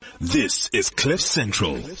This is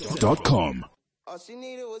CliffCentral.com. All she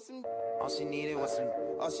needed was some. All she needed was some.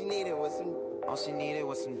 All she needed was some. All she needed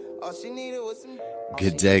was some. All she needed was some.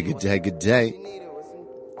 Good day, good day, good day.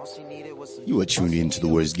 All she needed was some. You are tuned into the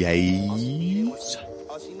worst guys.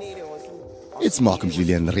 It's Malcolm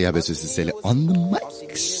Julian Riabes on the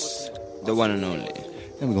mics. The one and only.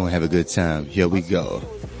 And we're gonna have a good time. Here we go.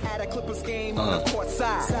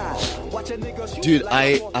 Dude,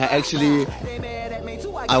 I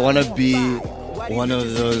wanna be one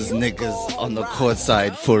of those niggas on the court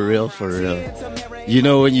side for real, for real. You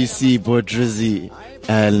know when you see Drizzy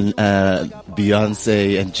and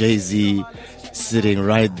Beyonce and Jay-Z sitting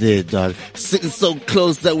right there, dog, sitting so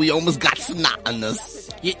close that we almost got snot on us.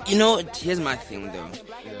 You know, here's my thing though.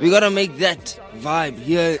 We gotta make that vibe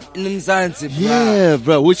here in Mzansi, bro. Yeah,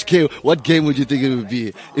 bro. What game would you think it would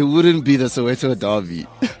be? It wouldn't be the Soweto Derby.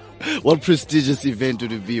 What prestigious event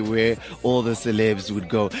would it be where all the celebs would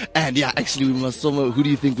go? And yeah, actually, who do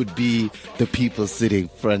you think would be the people sitting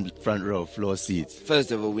front row, floor seats?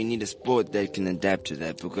 First of all, we need a sport that can adapt to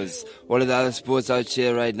that, because all of the other sports out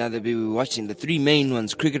here right now that we're watching, the three main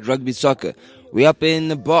ones, cricket, rugby, soccer, we up in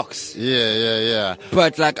the box. Yeah.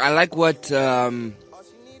 But like, I like what,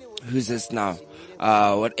 who's this now?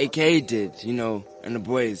 What AKA did, you know, and the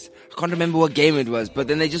boys. I can't remember what game it was, but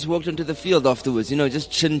then they just walked onto the field afterwards, you know, just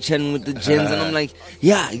chin with the gents, and I'm like,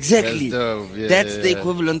 yeah, exactly. That's dope. Yeah, that's the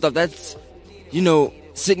equivalent of that's, you know,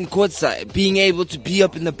 sitting courtside, being able to be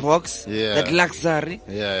up in the box, that luxury.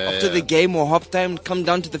 After the game or half time, come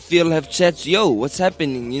down to the field, have chats. Yo, what's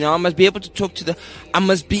happening? You know, I must be able to talk to I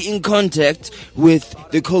must be in contact with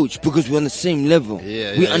the coach because we're on the same level.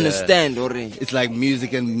 We understand already. It's like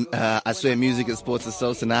music and, I swear music and sports are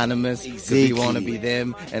so synonymous. Exactly. We want to be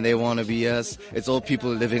them and they want to be us. It's all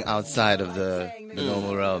people living outside of the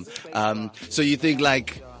normal realm. So you think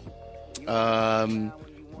like,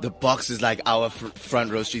 the box is like our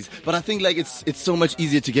front row seats, but I think like it's so much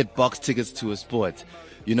easier to get box tickets to a sport,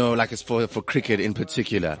 you know, like it's for cricket in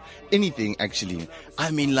particular, anything actually. I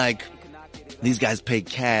mean, like these guys pay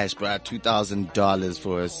cash, bro, $2,000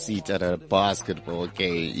 for a seat at a basketball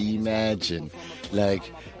game. Imagine, like,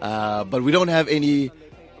 but we don't have any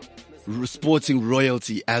sporting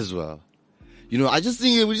royalty as well. You know, I just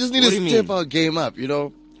think we just need to step our game up, you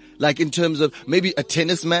know. Like in terms of maybe a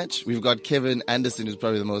tennis match, we've got Kevin Anderson, who's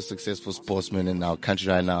probably the most successful sportsman in our country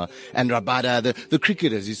right now, and Rabada, the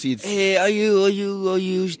cricketers. You see, Hey, are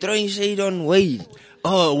you throwing shade on Wade?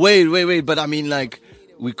 Oh, wait. But I mean, like,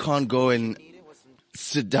 we can't go and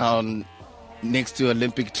sit down next to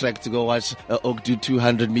Olympic track to go watch Oak do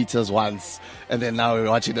 200 meters once, and then now we're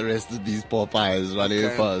watching the rest of these poor pies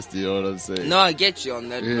running past. You know what I'm saying? No, I get you on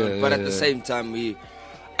that note, but at the same time,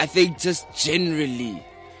 I think just generally,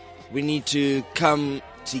 we need to come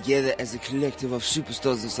together as a collective of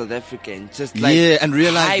superstars in South Africa and just like and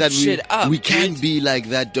realize that we can dude. be like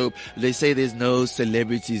that dope. They say there's no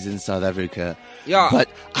celebrities in South Africa. Yeah. But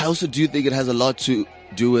I also do think it has a lot to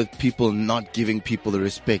do with people not giving people the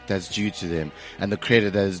respect that's due to them and the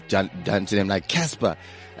credit that is done to them. Like Casper,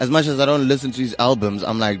 as much as I don't listen to his albums,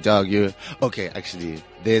 I'm like, dog, you're okay. Actually,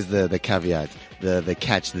 there's the caveat, the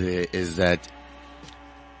catch there is that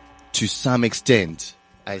to some extent,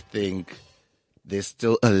 I think there's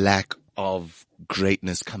still a lack of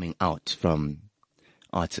greatness coming out from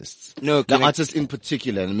artists. No, the artists in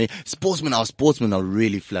particular. I mean, our sportsmen are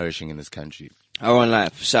really flourishing in this country. I won't lie,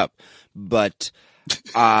 sharp. But,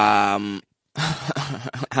 I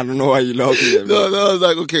don't know why you laughing at me. No, I was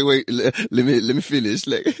like, okay, wait, let me finish.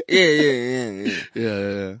 Like,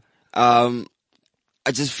 Yeah.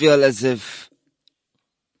 I just feel as if,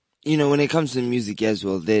 you know, when it comes to music as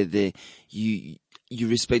well, you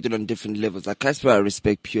respect it on different levels. Like Casper, I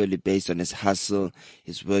respect purely based on his hustle,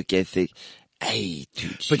 his work ethic. Hey,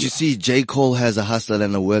 dude. But you see, J. Cole has a hustle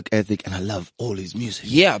and a work ethic, and I love all his music.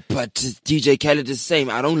 Yeah, but DJ Khaled is the same.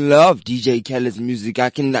 I don't love DJ Khaled's music.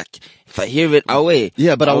 I can, like, if I hear it, away.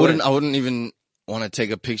 Yeah, but I wouldn't even want to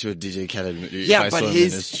take a picture of DJ Khaled. Yeah, but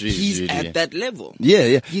he's at that level.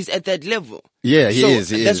 Yeah. He's at that level. Yeah, he is.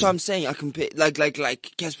 That's what I'm saying. I compare, like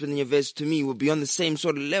Casper Nyovest to me will be on the same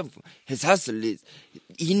sort of level. His hustle is,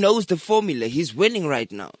 he knows the formula. He's winning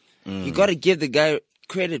right now. You gotta give the guy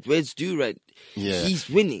credit where it's due, right? Yeah. He's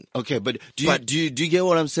winning. Okay, but do you get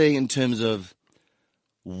what I'm saying in terms of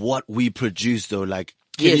what we produce though? Like,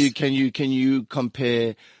 can you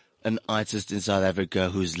compare an artist in South Africa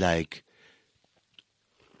who's like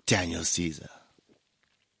Daniel Caesar?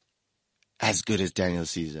 As good as Daniel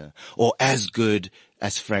Caesar, or as good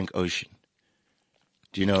as Frank Ocean?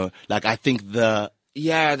 Do you know? Like, I think the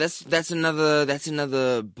Yeah, that's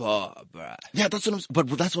another bar, bruh. Yeah, that's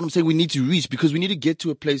what I'm saying. We need to reach, because we need to get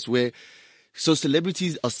to a place where, so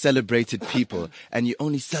celebrities are celebrated people, and you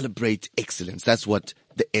only celebrate excellence. That's what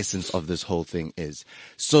the essence of this whole thing is.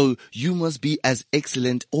 So you must be as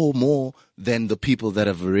excellent or more than the people that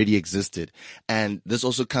have already existed. And this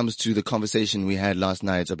also comes to the conversation we had last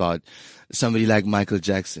night about somebody like Michael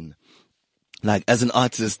Jackson. Like, as an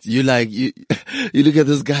artist, you look at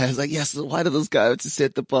this guy, it's like, yes, why did this guy have to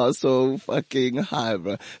set the bar so fucking high,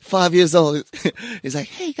 bro? 5 years old. He's like,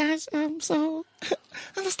 hey guys, so,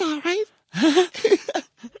 I'm a star, right?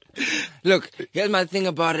 Look, here's my thing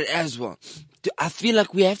about it as well. I feel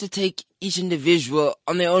like we have to take each individual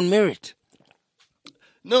on their own merit.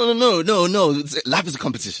 No. Life is a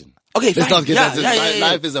competition. Okay, fine.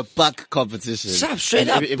 Life is a buck competition. Straight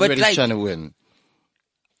up. Everybody's trying to win.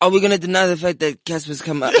 Are we gonna deny the fact that Casper's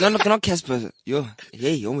come out? No, not Casper. Yo,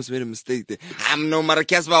 hey, you almost made a mistake there. I'm no matter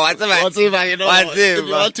Casper. What's up, you know, if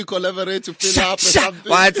you want to collaborate to fill up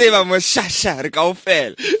or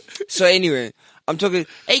something. So anyway, I'm talking,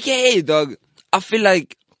 AKA, dog. I feel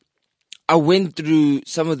like I went through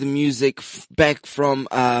some of the music back from,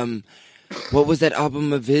 what was that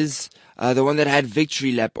album of his? The one that had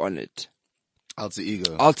Victory Lap on it. Alter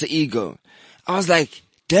Ego. I was like,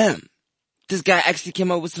 damn. This guy actually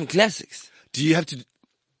came up with some classics. Do you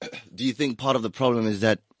think part of the problem is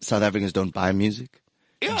that South Africans don't buy music?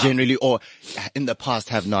 Yeah. Generally, or in the past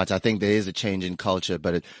have not. I think there is a change in culture,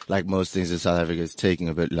 but like most things in South Africa, it's taking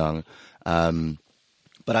a bit long.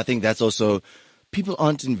 But I think that's also, people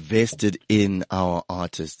aren't invested in our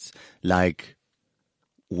artists. Like,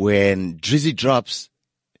 when Drizzy drops,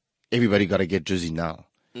 everybody gotta get Drizzy now.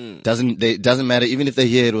 Doesn't matter, even if they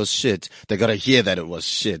hear it was shit, they gotta hear that it was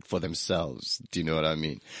shit for themselves. Do you know what I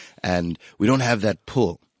mean? And we don't have that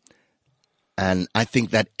pull. And I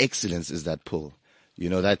think that excellence is that pull. You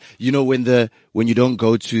know, when you don't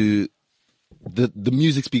go to, the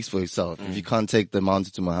music speaks for itself. If you can't take the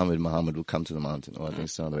mountain to Muhammad will come to the mountain. Or I think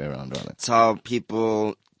it's the other way around, right? It's how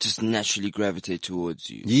people just naturally gravitate towards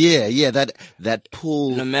you. Yeah, that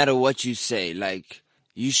pull. No matter what you say, like,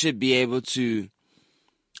 you should be able to,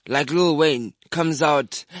 like Lil Wayne comes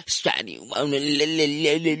out,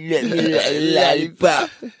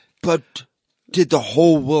 but did the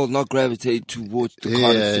whole world not gravitate towards the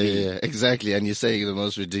Carter 3? Yeah, exactly. And you're saying the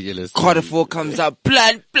most ridiculous Carter 4 comes out,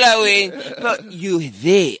 blood blowing, but you're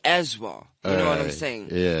there as well. You know what I'm saying?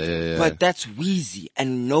 Yeah. But that's Weezy,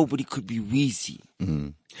 and nobody could be Weezy. Mm-hmm.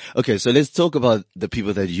 Okay, so let's talk about the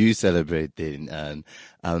people that you celebrate then.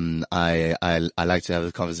 And I like to have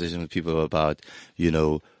a conversation with people about, you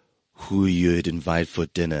know, who you'd invite for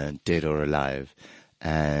dinner, dead or alive,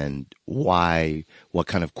 and why, what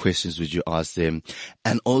kind of questions would you ask them?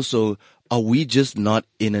 And also, are we just not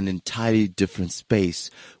in an entirely different space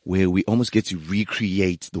where we almost get to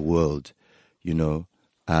recreate the world, you know?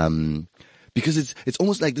 Because it's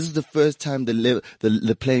almost like this is the first time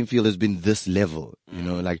the playing field has been this level, you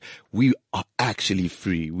know, like we are actually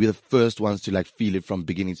free. We're the first ones to like feel it from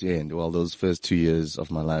beginning to end. Well, those first 2 years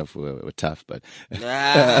of my life were tough, but,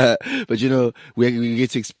 but you know, we get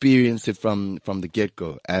to experience it from the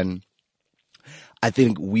get-go. And I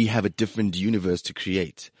think we have a different universe to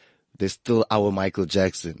create. There's still our Michael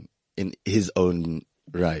Jackson in his own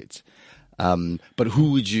right. But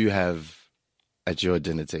who would you have at your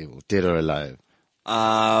dinner table, dead or alive?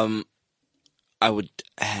 I would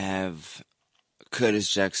have Curtis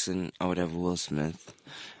Jackson. I would have Will Smith.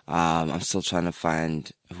 I'm still trying to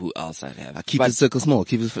find who else I'd have. Keep the circle small.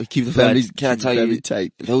 Keep the family. Can I tell you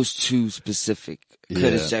tight? Those two specific.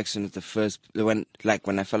 Curtis Jackson was the first, when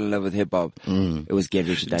I fell in love with hip hop, it was Get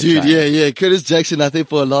Rich or Die Dude, Trying. yeah. Curtis Jackson, I think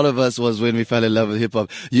for a lot of us was when we fell in love with hip hop.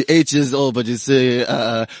 You're 8 years old, but you say,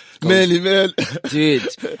 manly man. Dude.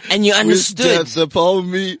 And you understood. Death upon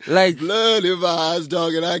me. Like, blood in my eyes,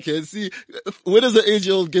 dog, and I can see. Where does an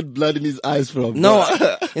 8-year-old get blood in his eyes from?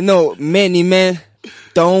 No, manly man.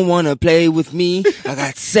 Don't wanna play with me. I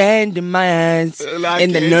got sand in my eyes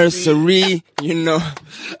in the nursery. You know,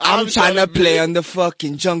 I'm trying to play on the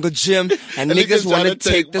fucking jungle gym, and niggas wanna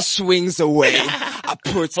take the swings away. I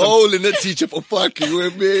put some hole in the teacher for fucking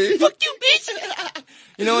with me. Fuck you, bitch.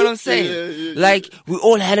 You know what I'm saying? Yeah. Like, we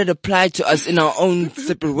all had it applied to us in our own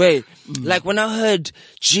separate way. Like, when I heard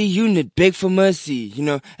G-Unit beg for mercy, you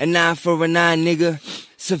know, and now for a 9, nigga,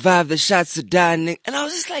 survive the shots to die, nigga. And I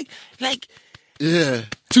was just like, yeah.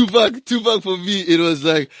 Tupac for me, it was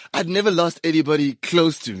like, I'd never lost anybody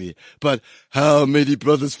close to me, but how many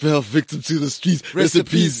brothers fell victim to the streets? Rest in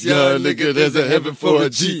peace, yeah, nigga, there's a heaven for a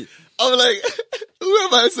G. I'm like, who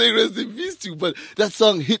am I saying rest in peace to? But that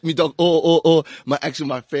song hit me, dog.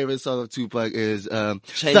 My favorite song of Tupac is,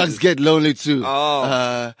 Thugs Get Lonely Too.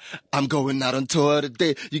 Oh. I'm going out on tour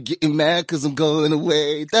today. You getting mad cause I'm going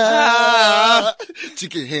away.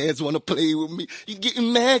 Chicken hands wanna play with me. You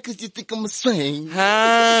getting mad cause you think I'm a swing.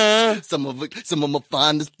 Some of my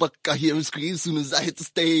finest fuck, I hear him scream as soon as I hit the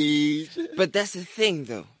stage. But that's the thing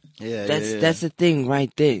though. Yeah, That's the thing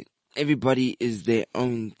right there. Everybody is their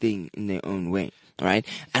own thing in their own way, right?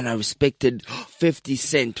 And I respected 50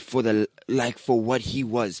 Cent for what he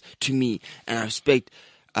was to me, and I respect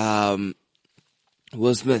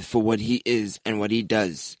Will Smith for what he is and what he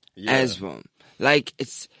does as well. Like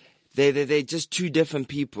they're just two different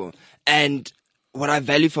people. And what I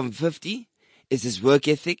value from 50 is his work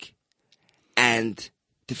ethic and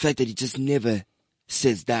the fact that he just never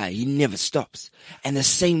says die. He never stops. And the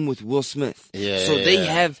same with Will Smith. They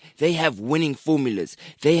have winning formulas.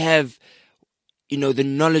 They have, the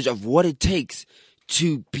knowledge of what it takes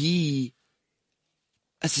to be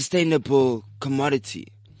a sustainable commodity.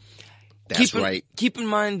 Right. Keep in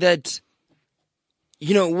mind that,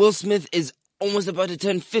 Will Smith is almost about to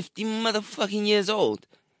turn 50 motherfucking years old.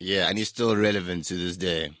 Yeah, and he's still relevant to this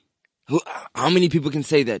day. How many people can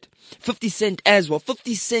say that? 50 Cent as well.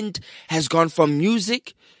 50 Cent has gone from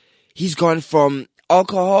music. He's gone from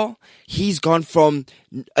alcohol. He's gone from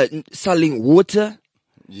selling water.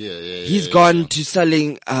 He's gone to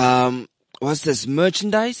selling,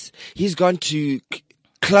 merchandise. He's gone to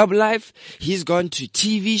club life. He's gone to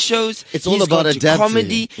TV shows. It's all about adapting.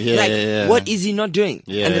 Comedy. What is he not doing?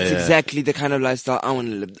 And that's exactly the kind of lifestyle I want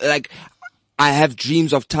to live. Like, I have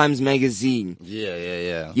dreams of Times Magazine.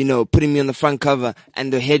 Putting me on the front cover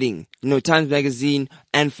and the heading. Times Magazine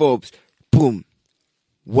and Forbes. Boom.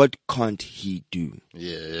 What can't he do?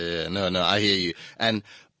 No, I hear you. And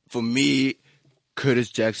for me,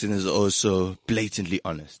 Curtis Jackson is also blatantly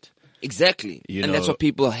honest. Exactly. And that's what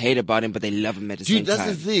people hate about him, but they love him at the same time. Dude, that's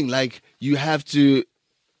the thing. Like, you have to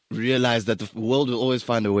realize that the world will always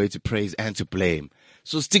find a way to praise and to blame.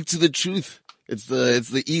 So stick to the truth. It's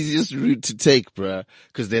the easiest route to take, bruh,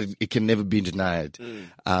 because it can never be denied.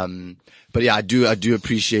 But yeah, I do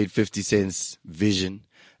appreciate 50 Cent's vision.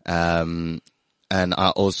 And I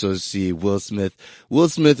also see Will Smith. Will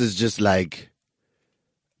Smith is just like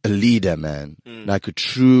a leader, man. Like a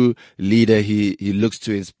true leader. He looks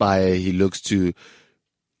to inspire. He looks to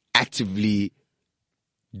actively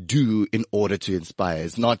do in order to inspire.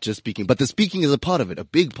 It's not just speaking, but the speaking is a part of it, a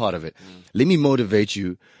big part of it. Let me motivate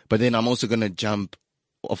you, but then I'm also going to jump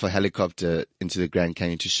off a helicopter into the Grand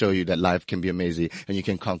Canyon to show you that life can be amazing and you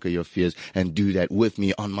can conquer your fears and do that with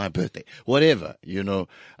me on my birthday. Whatever,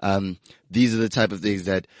 these are the type of things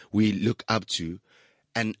that we look up to.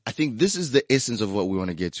 And I think this is the essence of what we want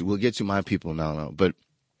to get to. We'll get to my people now, but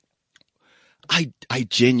I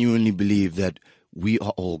genuinely believe that we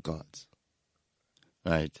are all gods.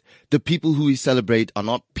 Right. The people who we celebrate are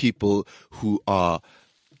not people who are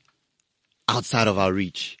outside of our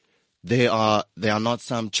reach. They are not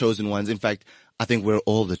some chosen ones. In fact, I think we're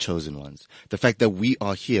all the chosen ones. The fact that we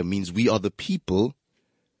are here means we are the people,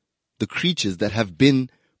 the creatures that have been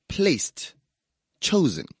placed,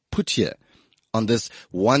 chosen, put here on this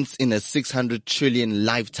once in a 600 trillion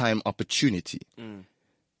lifetime opportunity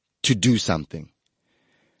to do something.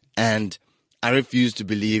 And I refuse to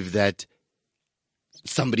believe that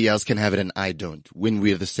somebody else can have it and I don't, when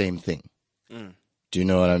we're the same thing. Do you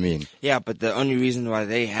know what I mean? Yeah, but the only reason why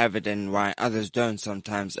they have it and why others don't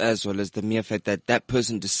sometimes as well is the mere fact that that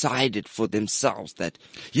person decided for themselves that...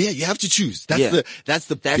 Yeah, you have to choose. That's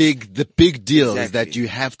the big deal, exactly. Is that you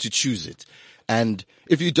have to choose it. And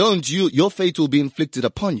if you don't, your fate will be inflicted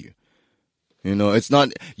upon you. It's not,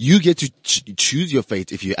 you get to choose your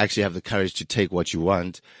fate if you actually have the courage to take what you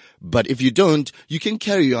want. But if you don't, you can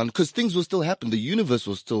carry on because things will still happen. The universe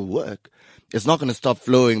will still work. It's not going to stop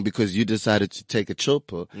flowing because you decided to take a chill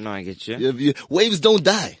pill. No, I get you. Waves don't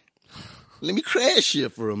die. Let me crash here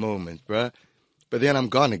for a moment, bruh. But then I'm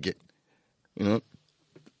gone again.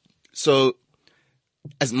 So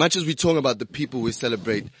as much as we talk about the people we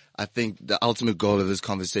celebrate, I think the ultimate goal of this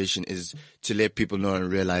conversation is to let people know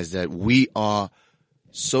and realize that we are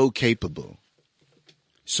so capable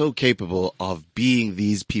of being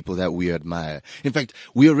these people that we admire. In fact,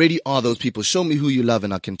 we already are those people. Show me who you love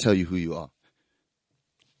and I can tell you who you are.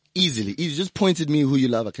 Easily. Just point at me who you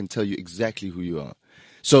love. I can tell you exactly who you are.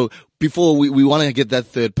 So before we want to get that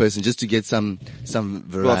third person just to get some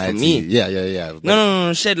variety. Well, for me, yeah.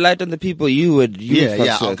 No. Shed light on the people you would.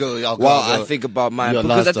 I'll go. While I think about mine,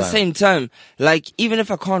 because at the same time, like even if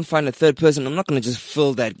I can't find a third person, I'm not gonna just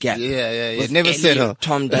fill that gap. Yeah. Never settle.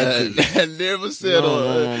 Tom Dacre. Never settle.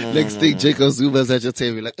 No. Next thing, Jacob Zuba's at your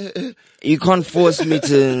table, like. You can't force me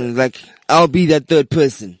to like. I'll be that third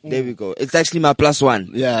person. There we go. It's actually my plus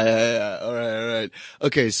one. Yeah. All right.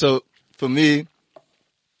 Okay, so for me,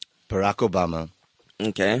 Barack Obama.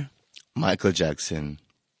 Okay. Michael Jackson.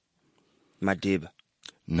 Madib.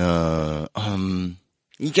 No.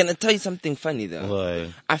 You can tell you something funny though.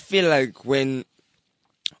 Why? I feel like when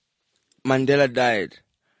Mandela died,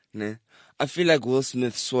 I feel like Will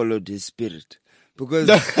Smith swallowed his spirit. Because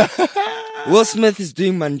Will Smith is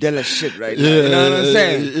doing Mandela shit right now. You know what I'm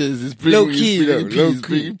saying? It's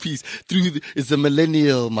bringing peace. It's a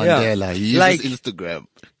millennial Mandela. Yeah. He uses Instagram.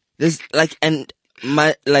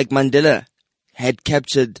 Mandela had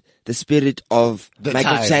captured the spirit of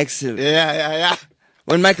Michael Jackson. Yeah.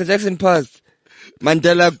 When Michael Jackson passed,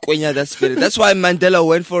 Mandela quenya that spirit. That's why Mandela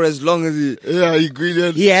went for as long as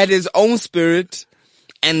he had his own spirit,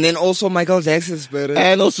 and then also Michael Jackson's spirit,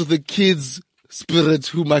 and also the kids' spirit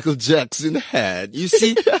who Michael Jackson had. You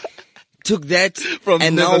see, took that from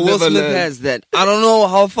and now Will Smith has that. I don't know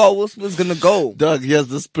how far Will Smith's gonna go. Dog, he has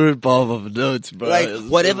the spirit bomb of notes, bro. Like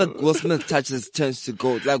whatever Will Smith touches turns to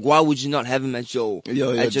gold. Like why would you not have him at your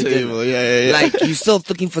table? Yeah. Like you're still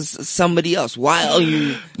looking for somebody else. Why are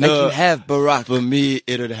you you have Barack? For me,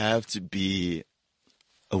 it would have to be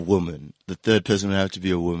a woman. The third person would have to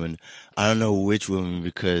be a woman. I don't know which woman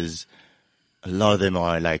because a lot of them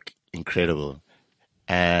are like incredible.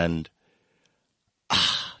 And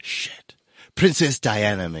shit. Princess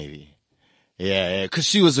Diana, maybe. Yeah, cause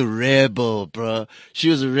she was a rebel, bro. She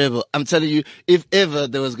was a rebel. I'm telling you, if ever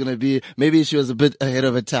there was gonna be, maybe she was a bit ahead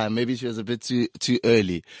of her time. Maybe she was a bit too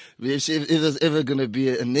early. If there's ever gonna be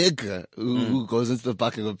a nigga who goes into the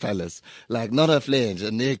Buckingham Palace, like not a flange,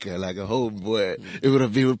 a nigga, like a homeboy, it would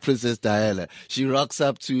have been with Princess Diana. She rocks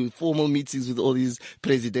up to formal meetings with all these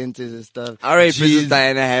presidentes and stuff. Alright, Princess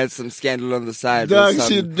Diana had some scandal on the side. Dog,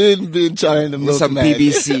 she'd been trying to milk some man.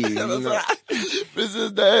 BBC.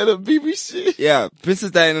 Princess Diana, BBC. Yeah,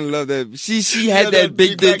 Princess Diana loved that. She had that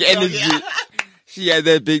big dick energy. She had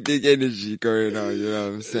that big dick energy going on, you know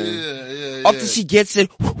what I'm saying? After she gets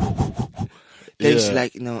it, then she's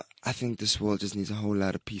like, no, I think this world just needs a whole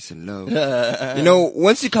lot of peace and love. You know,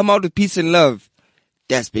 once you come out with peace and love,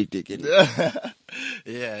 that's big dick energy.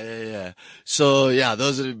 Yeah. So yeah,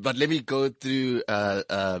 but let me go through,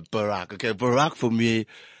 Barack. Okay, Barack for me,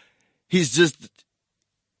 he's just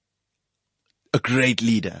a great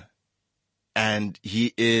leader. And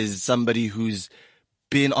he is somebody who's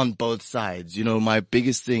been on both sides. You know, my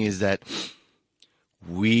biggest thing is that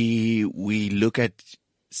we look at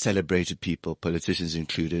celebrated people, politicians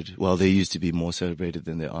included. Well, they used to be more celebrated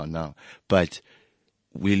than they are now. But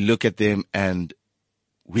we look at them and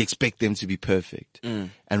we expect them to be perfect.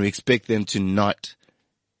 And we expect them to not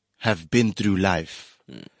have been through life.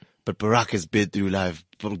 But Barack has been through life.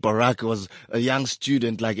 Barack was a young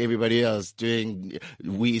student like everybody else,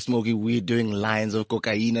 smoking weed, doing lines of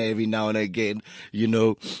cocaine every now and again, you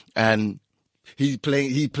know, and he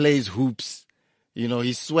plays hoops, you know,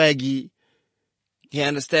 he's swaggy. He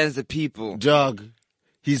understands the people. Dog.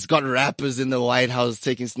 He's got rappers in the White House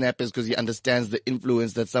taking snappers because he understands the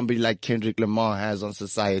influence that somebody like Kendrick Lamar has on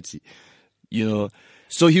society, you know.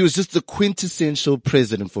 So he was just the quintessential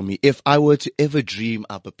president for me. If I were to ever dream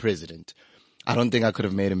up a president, I don't think I could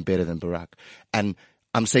have made him better than Barack. And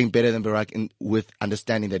I'm saying better than Barack with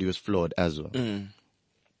understanding that he was flawed as well.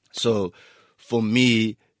 So for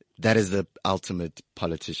me, that is the ultimate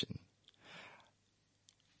politician.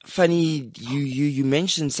 Funny, you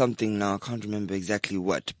mentioned something now, I can't remember exactly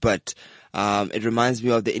what, but it reminds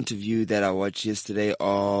me of the interview that I watched yesterday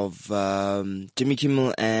of Jimmy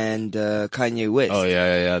Kimmel and Kanye West. Oh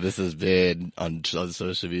yeah. This has been on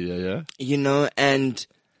social media, yeah. You know, and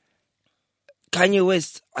Kanye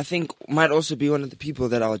West, I think, might also be one of the people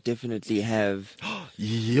that I'll definitely have.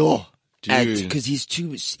 Yo. Because he's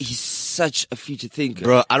such a future thinker.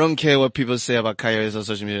 Bro, I don't care what people say about Kanye West on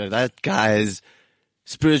social media. That guy's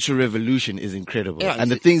spiritual revolution is incredible. Yeah, and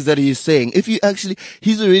the things that he's saying,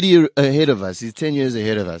 he's already ahead of us. He's 10 years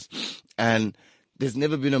ahead of us. And there's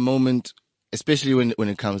never been a moment, especially when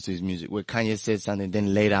it comes to his music, where Kanye said something,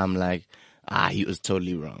 then later I'm like, he was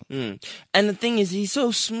totally wrong. And the thing is, he's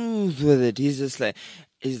so smooth with it. He's just like,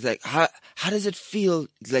 is like, how does it feel?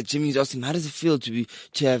 Like Jimmy's asked him, how does it feel to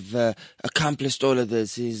have accomplished all of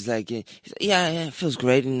this? He's like, yeah, it feels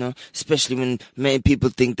great, especially when many people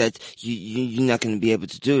think that you're not going to be able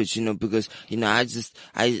to do it, because,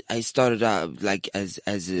 I started out like as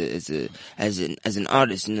an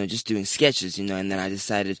artist, just doing sketches, and then I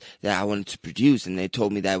decided that I wanted to produce, and they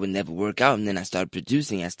told me that I would never work out, and then I started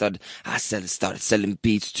producing. I started selling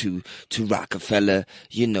beats to Rockefeller,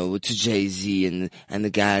 to Jay-Z and the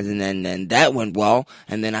guys, and then that went well,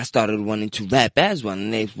 and then I started wanting to rap as well,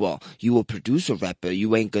 and they, well, you will produce a rapper,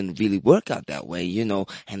 you ain't gonna really work out that way, and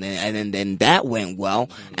then that went well,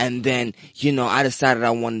 and then, I decided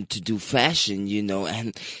I wanted to do fashion,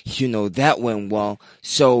 and, that went well,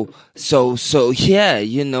 so,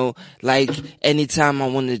 yeah, like, anytime I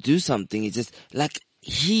want to do something, it's just, like,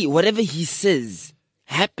 whatever he says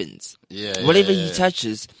happens. Whatever he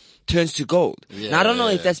touches turns to gold. Now, I don't know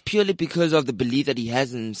if that's purely because of the belief that he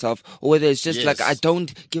has in himself, or whether it's just like, I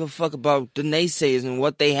don't give a fuck about the naysayers and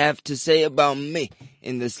what they have to say about me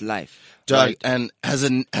in this life. Right? And has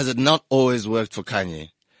it not always worked for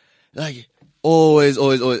Kanye? Like, always.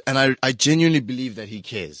 And I genuinely believe that he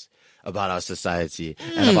cares about our society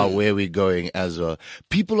and about where we're going as well.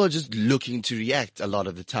 People are just looking to react a lot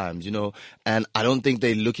of the times, and I don't think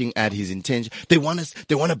they're looking at his intention. They want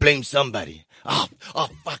to blame somebody. Oh,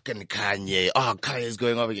 fucking Kanye. Oh, Kanye's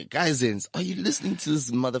going over again. Guys, are you listening to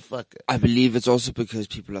this motherfucker? I believe it's also because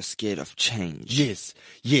people are scared of change.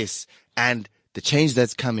 Yes. And the change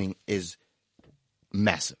that's coming is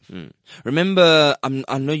massive. Remember,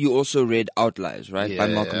 I know you also read Outliers, right? By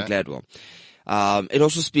Malcolm Gladwell. It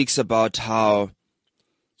also speaks about how,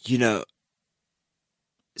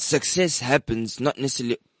 success happens not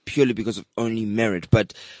necessarily purely because of only merit,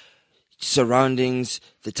 but surroundings,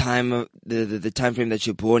 the time the time frame that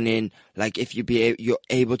you're born in. Like if you're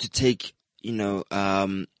able to take,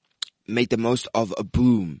 make the most of a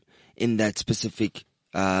boom in that specific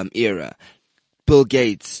era. Bill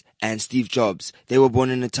Gates and Steve Jobs, they were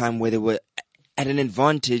born in a time where they were at an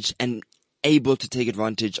advantage and able to take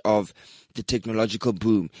advantage of the technological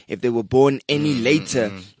boom. If they were born any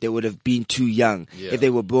later, they would have been too young. If they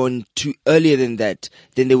were born too earlier than that,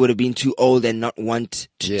 then they would have been too old and not want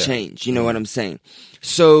to change. You know what I'm saying?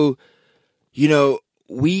 So,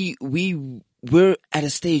 we're at a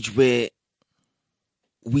stage where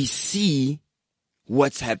we see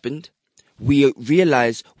what's happened. We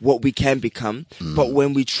realize what we can become. But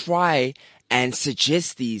when we try and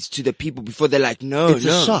suggest these to the people before, they're like, no, it's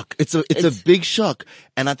a shock. It's a big shock.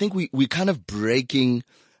 And I think we're kind of breaking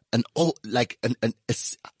a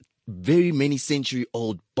very many century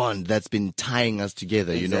old bond that's been tying us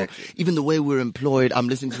together, even the way we're employed. I'm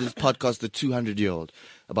listening to this podcast, The 200-Year-Old,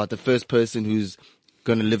 about the first person who's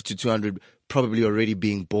going to live to 200 probably already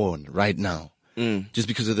being born right now, just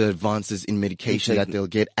because of the advances in medication that they'll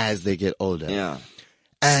get as they get older. Yeah.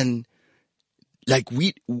 And like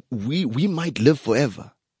we might live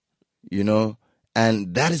forever,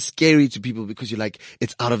 and that is scary to people because you're like,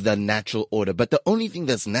 it's out of the natural order. But the only thing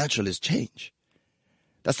that's natural is change.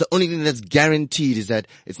 That's the only thing that's guaranteed, is that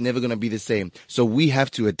it's never going to be the same. So we have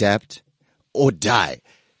to adapt or die.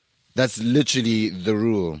 That's literally the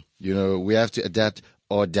rule. We have to adapt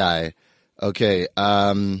or die. Okay.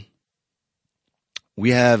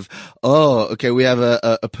 We have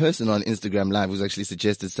a person on Instagram Live who's actually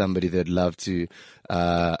suggested somebody they'd love to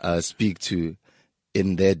speak to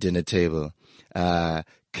in their dinner table.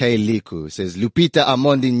 Kay Liku says, Lupita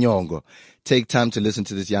Amondi Nyong'o, take time to listen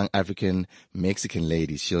to this young African Mexican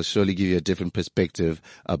lady. She'll surely give you a different perspective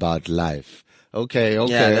about life. Okay.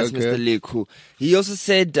 Yeah, that's Mr. Liku. He also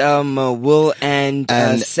said Will and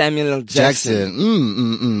Samuel L.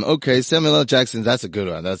 Jackson. Okay, Samuel L. Jackson, that's a good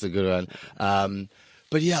one.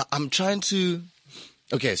 But yeah, I'm trying to.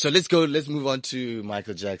 Okay, so let's move on to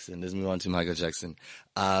Michael Jackson.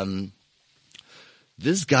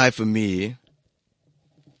 This guy for me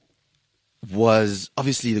was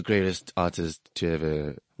obviously the greatest artist to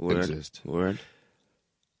ever exist. Word.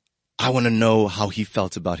 I want to know how he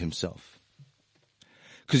felt about himself.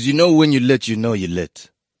 Cause when you're lit, you're lit.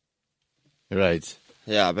 Right.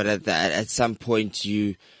 Yeah, but at some point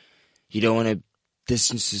you don't want to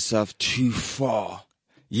distance yourself too far.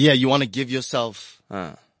 Yeah, you want to give yourself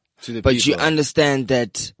to the people. But you understand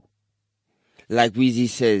that, like Weezy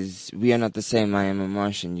says, we are not the same. I am a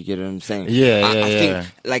Martian. You get what I'm saying? I think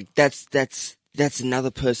like that's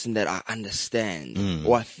another person that I understand,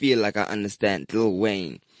 or I feel like I understand. Lil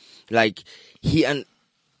Wayne, like when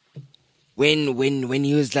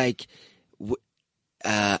he was like,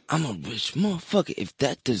 I'm a rich motherfucker. If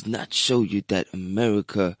that does not show you that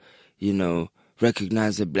America,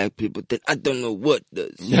 recognize the black people, then I don't know what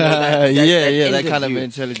does. That kind of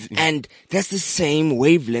mentality. And that's the same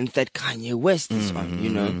wavelength that Kanye West is on, you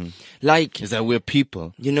know. Like, is that we're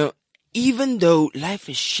people. You know, even though life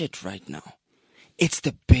is shit right now, it's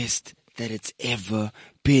the best that it's ever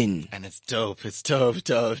been. And it's dope. It's dope.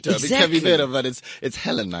 Exactly. It can be better, but it's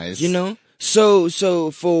hella nice. You know? So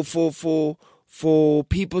for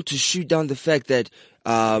people to shoot down the fact that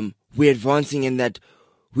we're advancing and that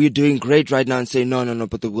we're doing great right now and say no,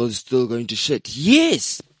 but the world is still going to shit.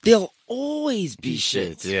 Yes, there'll always be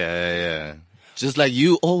shit. Yeah. Just like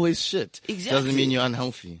you always shit. Exactly. Doesn't mean you're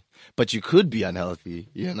unhealthy, but you could be unhealthy,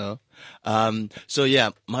 you know? So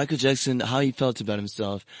yeah, Michael Jackson, how he felt about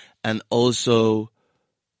himself, and also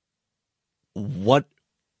what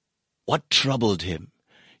troubled him.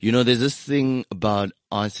 You know, there's this thing about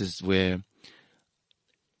artists where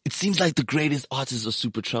it seems like the greatest artists are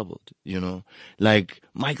super troubled, you know? Like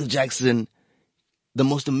Michael Jackson, the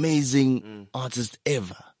most amazing artist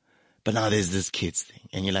ever. But now there's this kids thing.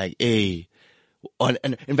 And you're like, hey.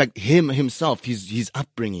 And in fact, himself, his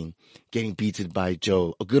upbringing, getting beaten by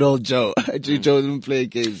Joe. A good old Joe. Joe doesn't play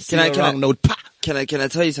games. Can I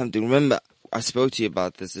tell you something? Remember, I spoke to you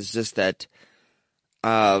about this. It's just that,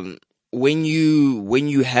 when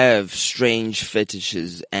you have strange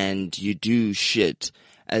fetishes and you do shit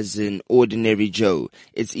as an ordinary Joe,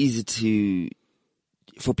 it's easy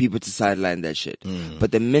for people to sideline that shit.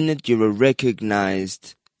 But the minute you're a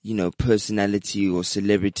recognized, you know, personality or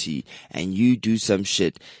celebrity and you do some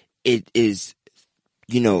shit, it is,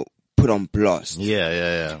 you know, put on blast.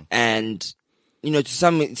 Yeah. And, you know, to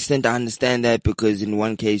some extent I understand that, because in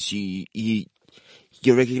one case you're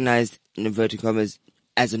recognized, in inverted commas,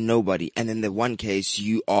 as a nobody, and in the one case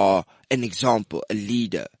you are an example, a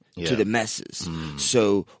leader to the masses.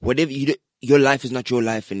 So whatever you do, your life is not your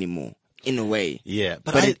life anymore, in a way. Yeah.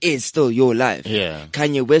 But it is still your life. Yeah.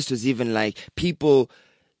 Kanye West was even like, people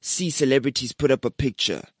see celebrities put up a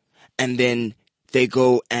picture and then they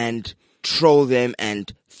go and troll them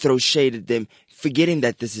and throw shade at them, forgetting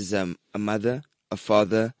that this is a mother, a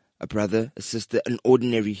father, a brother, a sister, an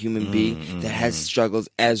ordinary human being that has struggles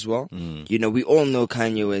as well. You know, we all know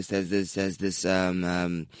Kanye West has this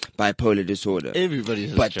bipolar disorder. Everybody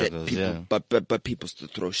has struggles, but people still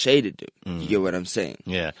throw shade at him. You get what I'm saying?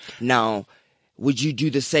 Yeah. Now, would you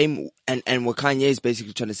do the same? And what Kanye is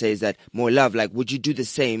basically trying to say is that more love. Like, would you do the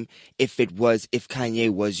same if Kanye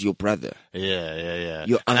was your brother? Yeah.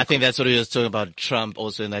 Your and I uncle. think that's what he was talking about Trump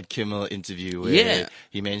also in that Kimmel interview where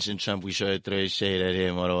he mentioned Trump, we should throw shade at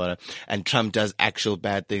him or whatever. And Trump does actual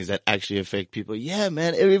bad things that actually affect people. Yeah,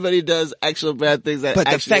 man, everybody does actual bad things that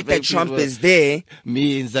actually affect people. But the fact that Trump is there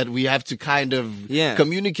means that we have to kind of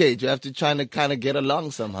communicate. We have to try to kind of get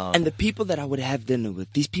along somehow. And the people that I would have dinner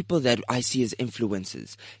with, these people that I see as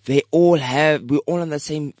influencers, we're all on the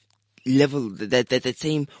same level, that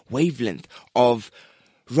same wavelength of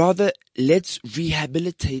rather let's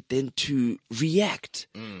rehabilitate than to react.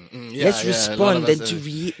 Let's respond than to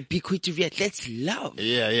be quick to react. Let's love.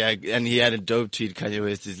 Yeah. And he had a dope tweet, Kanye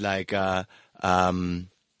West is like,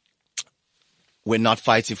 we're not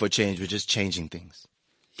fighting for change, we're just changing things.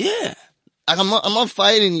 Yeah. I'm not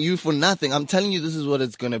fighting you for nothing. I'm telling you this is what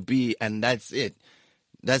it's gonna be, and that's it.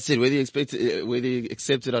 That's it. Whether you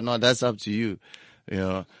accept it or not, that's up to you. You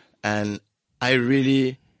know, and I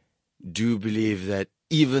really do believe that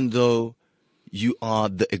even though you are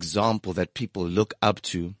the example that people look up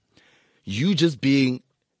to, you just being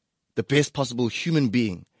the best possible human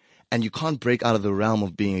being, and you can't break out of the realm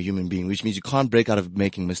of being a human being, which means you can't break out of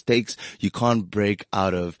making mistakes, you can't break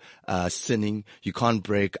out of sinning, you can't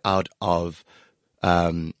break out of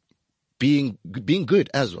being good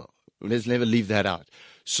as well. Let's never leave that out.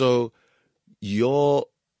 So your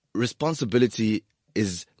responsibility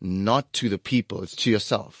is not to the people, it's to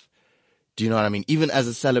yourself. Do you know what I mean? Even as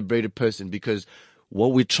a celebrated person, because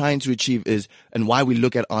what we're trying to achieve is, and why we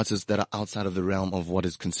look at artists that are outside of the realm of what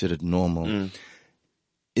is considered normal,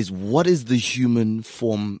 is what is the human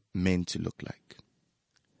form meant to look like?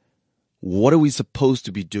 What are we supposed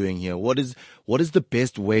to be doing here? What is the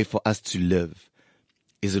best way for us to live?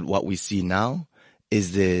 Is it what we see now?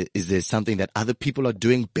 Is there something that other people are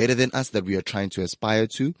doing better than us that we are trying to aspire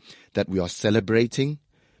to, that we are celebrating?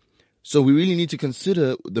 So we really need to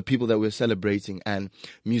consider the people that we're celebrating, and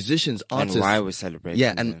musicians, artists. And why we're celebrating.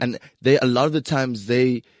 Yeah, and they, a lot of the times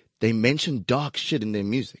they mention dark shit in their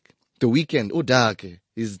music. The Weeknd, dark.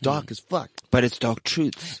 It's dark as fuck. But it's dark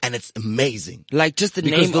truths. And it's amazing. Like just the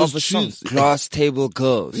name of a song, Glass Table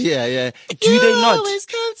Girls. Yeah. Do they not? Always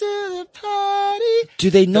come to the party. Do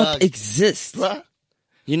they not exist? What?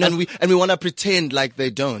 You know, and we want to pretend like they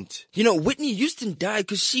don't. You know, Whitney Houston died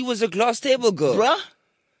because she was a glass table girl. Bruh.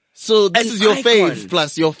 So this An is your icon. fave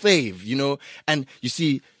plus your fave, you know? And you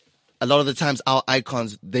see, a lot of the times our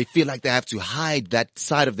icons, they feel like they have to hide that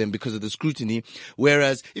side of them because of the scrutiny.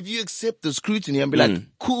 Whereas if you accept the scrutiny and be like,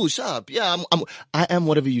 cool, sharp, yeah, I am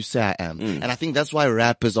whatever you say I am. And I think that's why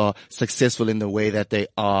rappers are successful in the way that they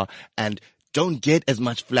are and don't get as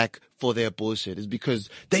much flack for their bullshit, is because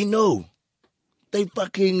they know. They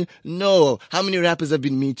fucking know. How many rappers have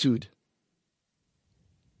been Me Too'd?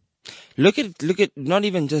 Look at, not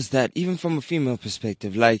even just that, even from a female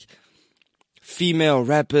perspective, like, female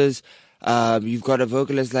rappers, you've got a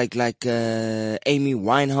vocalist like Amy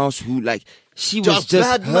Winehouse, who, like, she was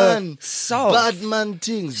just herself. Bad man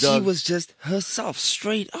things, dog. She was just herself,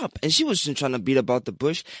 straight up. And she wasn't trying to beat about the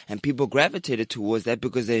bush, and people gravitated towards that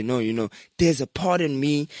because they know, you know, there's a part in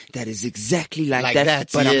me that is exactly like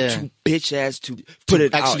that, but I'm too bitch ass to put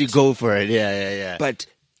it actually out. Go for it, yeah. But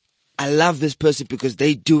I love this person because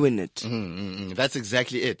they doing it. That's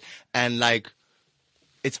exactly it. And like,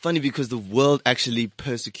 it's funny because the world actually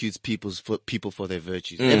persecutes people for their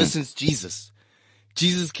virtues. Ever since Jesus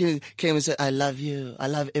came and said, I love you. I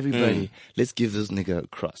love everybody. Let's give this nigga a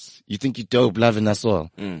cross. You think you dope loving us all.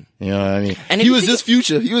 You know what I mean? And he was just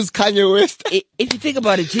Future. He was Kanye West. If you think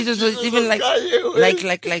about it, Jesus was even like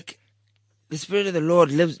the Spirit of the Lord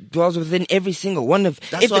dwells within every single one of.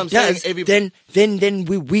 That's if what it I'm does, saying. Then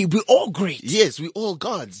we all great. Yes, we all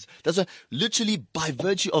gods. That's why, literally by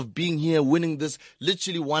virtue of being here, winning this,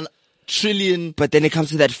 literally 1 trillion. But then it comes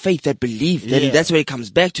to that faith, that belief. Then that's where it comes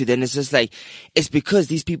back to. Then it's just like, it's because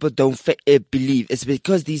these people don't believe. It's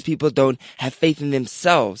because these people don't have faith in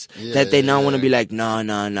themselves that they now want to be like, nah,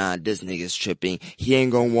 this nigga's tripping. He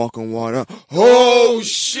ain't gonna walk on water. Oh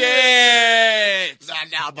shit!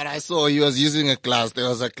 Nah, but I saw he was using a glass. There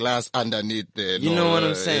was a glass underneath there. You know what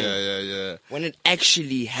I'm saying? Yeah. When it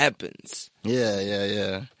actually happens.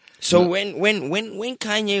 Yeah. So when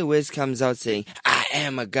Kanye West comes out saying, I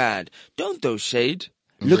am a god, don't throw shade.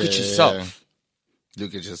 Look at yourself.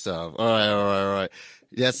 Look at yourself. All right.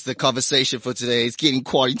 That's the conversation for today. It's getting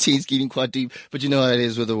quarantine. It's getting quite deep. But you know how it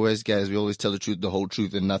is with the West guys. We always tell the truth, the whole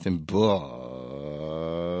truth, and nothing but...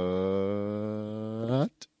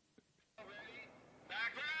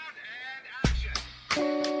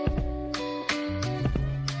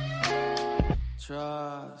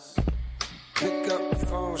 Trust. Pick up the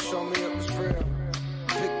phone, show me it was real.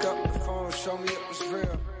 Pick up the phone, show me it was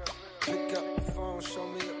real. Pick up the phone, show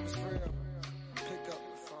me it was real. Pick up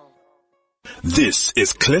the phone. This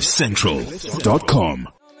is CliffCentral.com.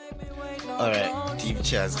 Alright, deep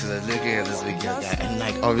chats, because I'm looking at this video guy, and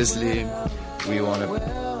like obviously we want to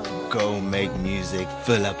go make music,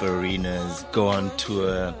 fill up arenas, go on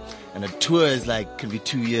tour, and a tour is like, can be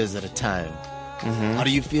 2 years at a time. How do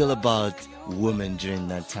you feel about women during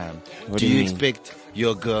that time? Do you expect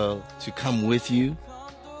your girl to come with you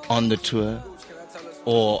on the tour?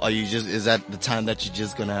 Or are you is that the time that you're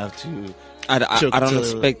just gonna have to... I don't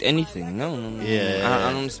expect anything. No. Yeah.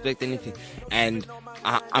 I don't expect anything. And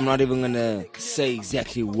I'm not even gonna say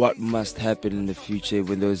exactly what must happen in the future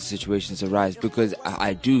when those situations arise, because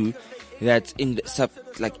I do. That's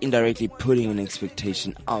indirectly putting an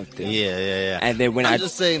expectation out there. Yeah. And then when I'm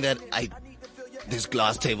just saying that there's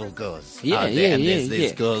glass table girls.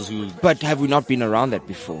 There's girls who. But have we not been around that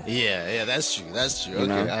before? Yeah, that's true. Okay,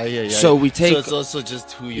 know? I hear you. So we take. So it's also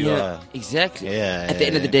just who you are. Exactly. Yeah. At the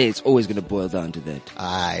end of the day, it's always going to boil down to that.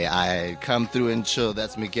 I come through and chill.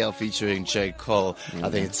 That's Miguel featuring J. Cole. I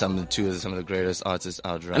think it's some of the greatest artists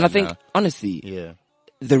out right now. And I think, honestly,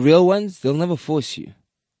 the real ones, they'll never force you.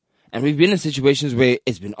 And we've been in situations where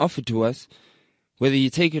it's been offered to us, whether you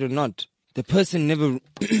take it or not. The person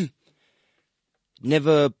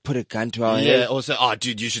never put a gun to our head. Yeah, or say,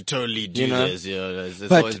 dude, you should totally do this. It's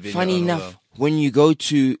but always been funny enough, when you go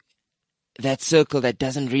to that circle that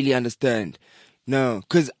doesn't really understand, no,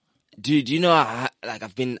 because, dude, you know,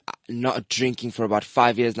 I've been not drinking for about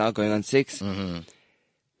 5 years now, going on 6.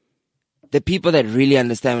 The people that really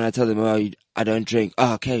understand when I tell them, I don't drink.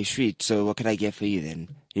 Oh, okay, sweet. So what can I get for you then?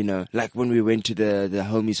 You know, like when we went to the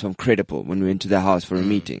homies from Credible, when we went to their house for a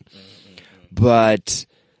meeting. But,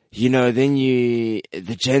 you know, then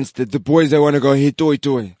the gents, the boys that want to go, hey, toy,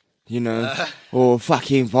 you know, or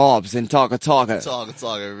fucking vibes and talk,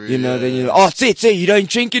 really, you know, then you're like, see, you don't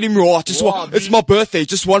drink anymore. It's my birthday.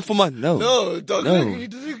 Just one for month. No.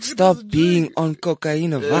 Stop being on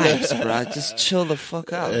cocaine vibes, bro. Just chill the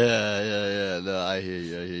fuck out. Yeah. No, I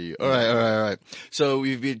hear you. All right. So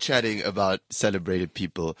we've been chatting about celebrated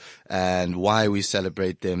people and why we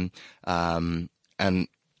celebrate them, and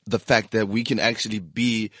the fact that we can actually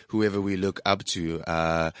be whoever we look up to.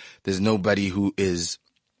 There's nobody who is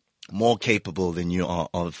more capable than you are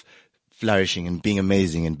of flourishing and being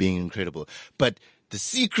amazing and being incredible. But the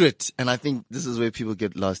secret, and I think this is where people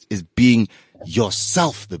get lost, is being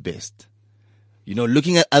yourself the best. You know,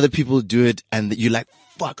 looking at other people do it and you're like,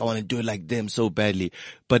 fuck, I want to do it like them so badly.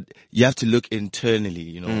 But you have to look internally,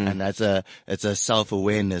 you know, and it's a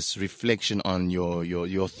self-awareness, reflection on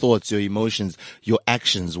your thoughts, your emotions, your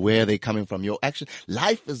actions, where they're coming from, your action.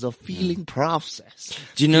 Life is a feeling process.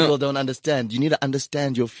 Do you know? People don't understand. You need to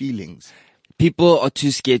understand your feelings. People are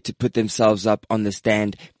too scared to put themselves up on the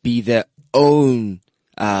stand, be their own,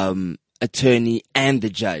 attorney and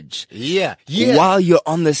the judge. Yeah. While you're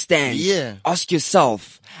on the stand, Yeah. ask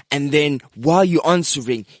yourself, and then while you're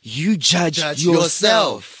answering, you judge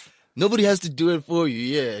yourself. Nobody has to do it for you.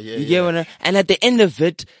 Yeah. You get what I mean? And at the end of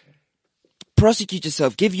it, prosecute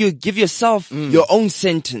yourself. Give yourself your own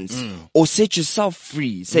sentence, or set yourself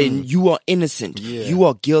free, saying you are innocent, you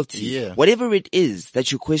are guilty. Yeah. Whatever it is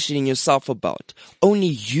that you're questioning yourself about, only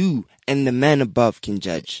you and the man above can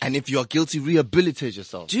judge. And if you're guilty, rehabilitate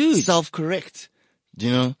yourself. Dude. Self-correct.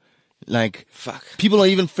 You know? Like, Fuck. people are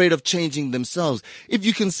even afraid of changing themselves. If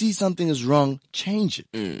you can see something is wrong, change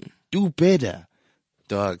it. Do better.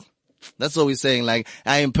 Dog. That's what we're saying. Like,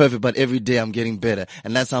 I ain't perfect, but every day I'm getting better.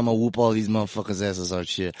 And that's how I'm gonna whoop all these motherfuckers' asses out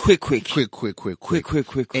here. Quick.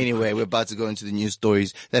 Anyway, we're about to go into the news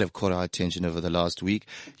stories that have caught our attention over the last week.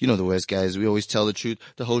 You know the West, guys. We always tell the truth,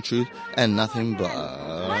 the whole truth, and nothing but...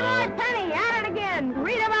 Penny, at it again.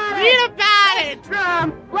 Read about it.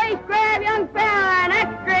 Drum, place grab, young fella, and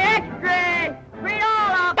extra. Read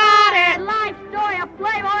all about it. Life story of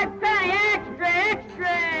Playboy Penny,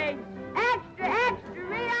 extra.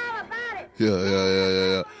 Read all about it.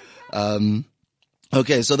 Yeah.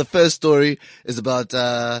 Okay, so the first story is about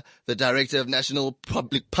the Director of National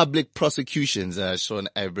Public Prosecutions, Sean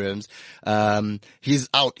Abrams. He's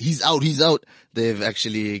out. They've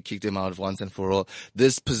actually kicked him out once and for all.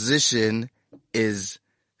 This position is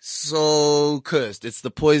so cursed. It's the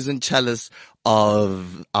poison chalice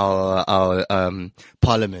of our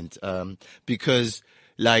parliament, because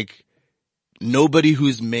like nobody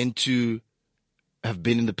who's meant to have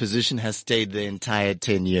been in the position has stayed the entire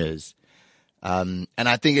 10 years. And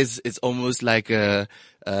I think it's almost like a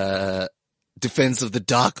defense of the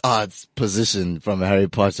dark arts position from Harry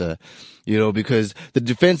Potter, you know, because the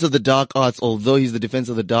defense of the dark arts, although he's the defense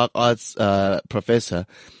of the dark arts, professor,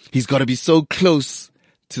 he's got to be so close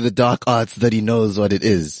to the dark arts that he knows what it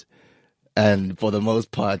is. And for the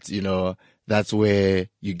most part, you know, that's where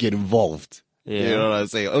you get involved. Yeah. You know what I'm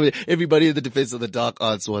saying? I mean, everybody in the defense of the dark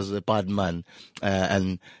arts was a bad man.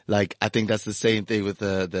 And like, I think that's the same thing with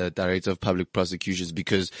the Director of Public Prosecutions,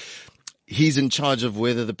 because he's in charge of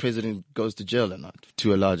whether the president goes to jail or not,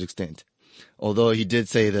 to a large extent. Although he did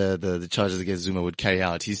say the charges against Zuma would carry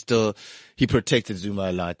out, he protected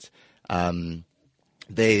Zuma a lot.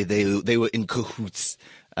 They were in cahoots,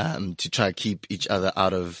 to try to keep each other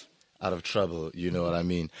out of trouble, you know what I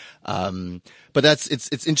mean? But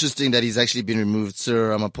it's interesting that he's actually been removed,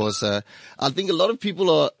 Cyril Ramaphosa. I think a lot of people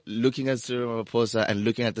are looking at Cyril Ramaphosa and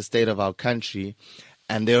looking at the state of our country,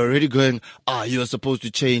 and they're already going, you're supposed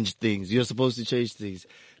to change things. You're supposed to change things.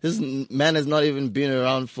 This man has not even been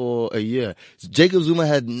around for a year. Jacob Zuma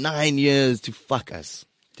had 9 years to fuck us.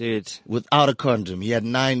 Dude. Without a condom. He had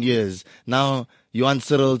 9 years. Now you want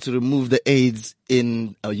Cyril to remove the AIDS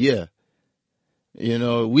in a year. You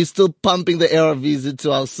know, we're still pumping the ARVs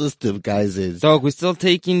into our system, guys. Dog, we're still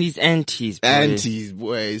taking these antis,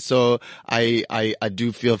 boy. So I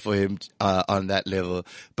do feel for him, on that level.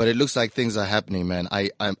 But it looks like things are happening, man.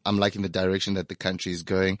 I'm liking the direction that the country is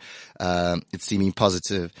going. It's seeming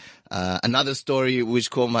positive. Another story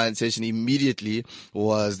which caught my attention immediately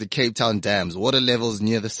was the Cape Town dams. Water levels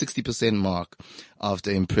near the 60% mark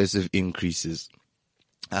after impressive increases.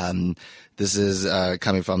 This is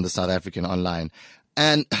coming from the South African Online.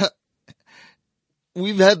 And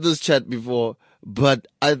we've had this chat before, but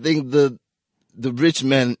I think the rich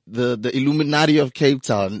man, the Illuminati of Cape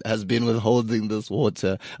Town has been withholding this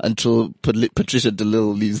water until Patricia de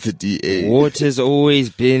Lille leaves the DA. Water's always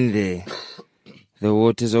been there. The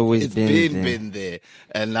water's always been there.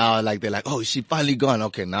 And now like they're like, oh, she finally gone.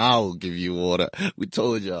 Okay, now we'll give you water. We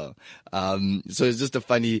told y'all. So it's just a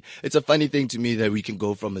funny thing to me that we can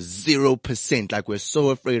go from a 0%, like we're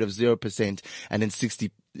so afraid of 0%, and in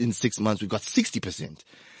 6 months we've got 60%.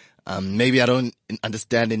 Maybe I don't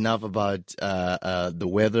understand enough about the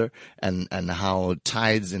weather and how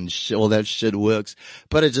tides and all that shit works,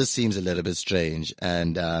 but it just seems a little bit strange.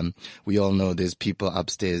 And we all know there's people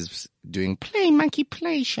upstairs doing play monkey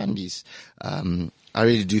play shandies. I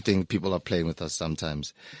really do think people are playing with us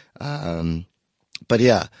sometimes. But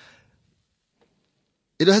yeah,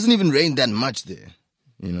 it hasn't even rained that much there,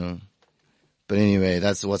 you know. But anyway,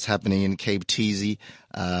 that's what's happening in Cape Teasy,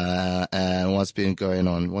 and what's been going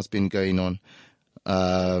on.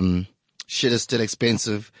 Shit is still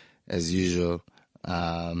expensive as usual.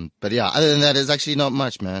 But yeah, other than that, there's actually not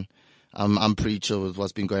much, man. I'm pretty chill with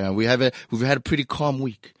what's been going on. We've had a pretty calm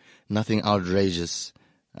week. Nothing outrageous,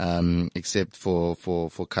 except for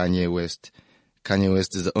Kanye West. Kanye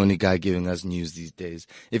West is the only guy giving us news these days.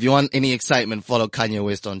 If you want any excitement, follow Kanye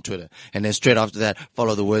West on Twitter. And then straight after that,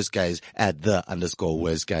 follow the worst guys at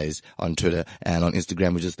 @the_worst guys on Twitter. And on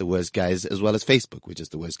Instagram, we're just the worst guys, as well as Facebook, we're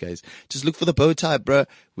just the worst guys. Just look for the bow tie, bruh.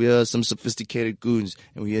 We are some sophisticated goons,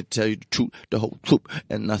 and we're here to tell you the truth, the whole truth,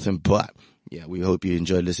 and nothing but. Yeah, we hope you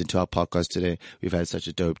enjoyed listening to our podcast today. We've had such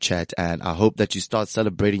a dope chat, and I hope that you start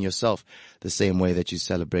celebrating yourself the same way that you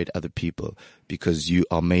celebrate other people, because you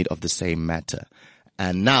are made of the same matter.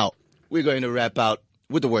 And now we're going to wrap out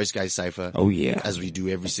with the Worst Guys Cypher. Oh yeah. As we do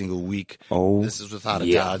every single week. Oh. This is without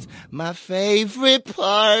a doubt my favorite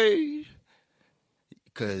part,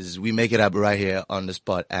 because we make it up right here on the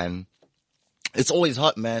spot, and it's always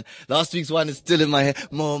hot, man. Last week's one is still in my head.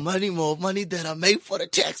 More money that I made for the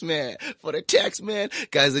tax man.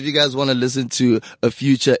 Guys, if you guys want to listen to a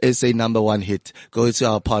future SA #1 hit, go to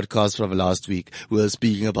our podcast from last week. We were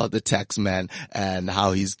speaking about the tax man and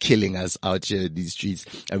how he's killing us out here in these streets.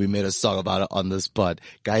 And we made a song about it on the spot.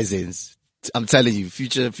 Guys, I'm telling you,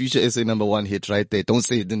 future SA #1 hit right there. Don't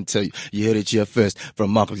say it didn't tell you. You heard it here first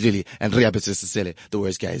from Mark Lily and Riabit Sisele. The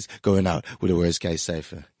Worst Guys going out with the Worst Guys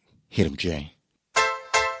Cypher. Hit him, Jay.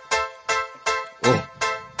 Oh.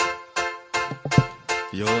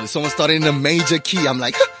 Yo, someone started in a major key. I'm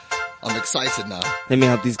like, I'm excited now. Let me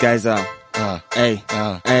help these guys out. Hey.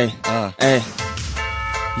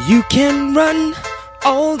 You can run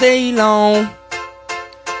all day long.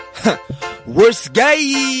 Worst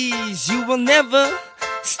guys, you will never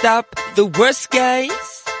stop the worst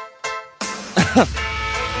guys.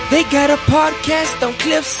 They got a podcast on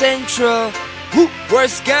Cliff Central.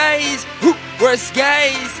 Worst guys, worst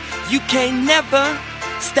guys. You can never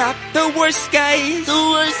stop the worst guys.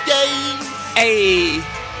 Hey,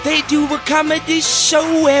 they do a comedy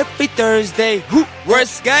show every Thursday.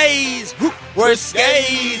 Worst guys,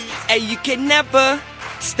 Hey, you can never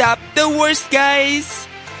stop the worst guys.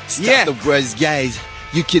 Stop the worst guys.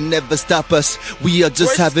 You can never stop us. We are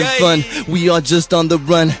just having fun. We are just on the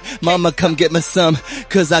run. Mama, come get me some,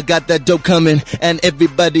 'cause I got that dope coming. And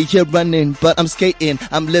everybody here running, but I'm skating.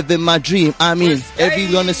 I'm living my dream. I mean,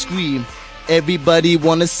 everyone wanna scream. Everybody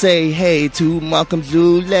wanna say hey to Malcolm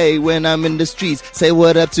Zule when I'm in the streets. Say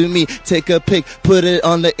what up to me, take a pic, put it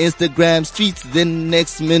on the Instagram streets. Then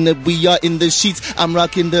next minute we are in the sheets. I'm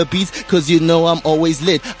rocking the beats, 'cause you know I'm always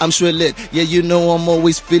lit. I'm sure lit, yeah, you know I'm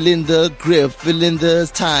always feeling the grip, feeling the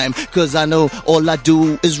time. 'Cause I know all I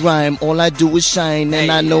do is rhyme, all I do is shine.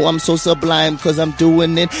 And I know I'm so sublime, 'cause I'm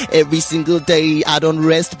doing it every single day. I don't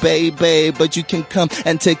rest, baby, but you can come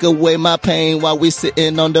and take away my pain while we're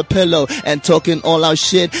sitting on the pillow and talking all our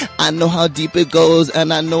shit. I know how deep it goes,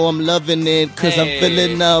 and I know I'm loving it, 'cause I'm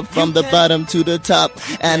filling up from the bottom to the top.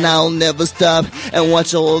 And I'll never stop and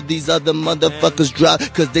watch all these other motherfuckers drop,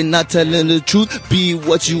 'cause they're not telling the truth. Be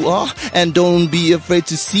what you are, and don't be afraid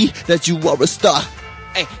to see that you are a star.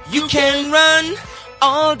 Hey, you can run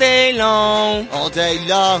all day long. All day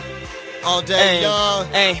long.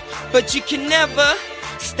 Hey, but you can never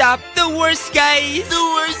stop the worst guys. The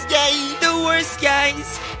worst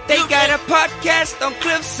guys. They got a podcast on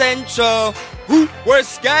Cliff Central.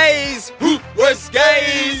 Worst guys.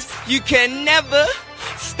 You can never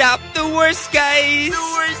stop the worst guys.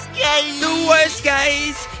 The worst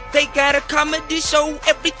guys. They got a comedy show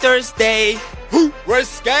every Thursday.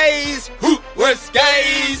 Worst guys.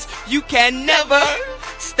 You can never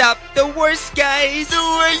stop the worst guys.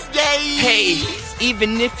 Hey,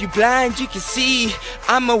 even if you're blind, you can see.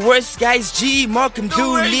 I'm a worst guys G, Malcolm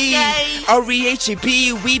Dooley,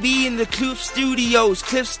 REHAP. We be in the Cliff Studio.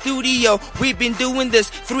 We've been doing this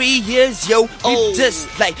 3 years, yo. We just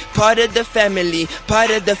like part of the family,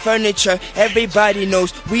 part of the furniture. Everybody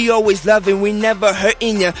knows we always loving, we never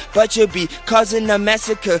hurting ya. But you'll be causing a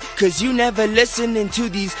massacre, 'cause you never listening to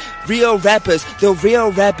these real rappers, the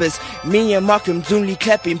real rappers. Me and Malcolm Dooley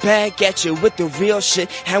clapping back at you with the real shit,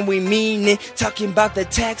 and we mean it. Talking about the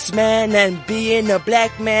tax man and being a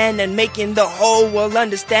black man and making the whole world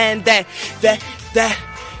understand that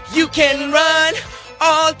you can run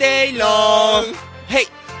all day long. Hey,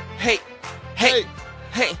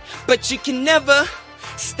 but you can never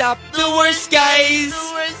stop the worst guys.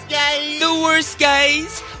 The worst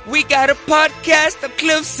guys. We got a podcast of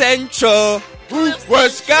Cliff Central.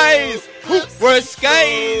 Worst guys. Worst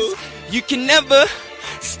guys. You can never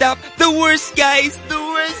stop the worst guys. The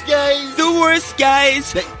worst guys. The worst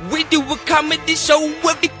guys. We do a comedy show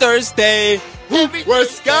every Thursday.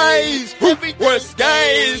 Worst guys. Worst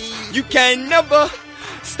guys. You can never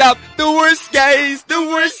stop the worst guys. The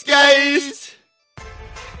worst guys.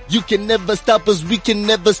 You can never stop us. We can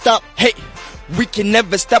never stop. Hey, we can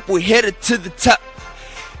never stop. We're headed to the top.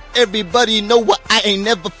 Everybody know what I ain't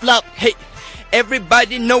never flop. Hey,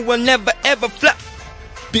 everybody know we'll never ever flop.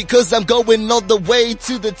 Because I'm going all the way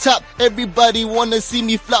to the top. Everybody wanna see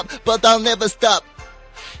me flop, but I'll never stop.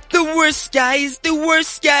 The worst guys, the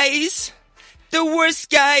worst guys. The worst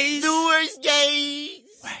guys. The worst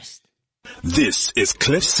guys. This is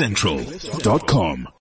CliffCentral.com.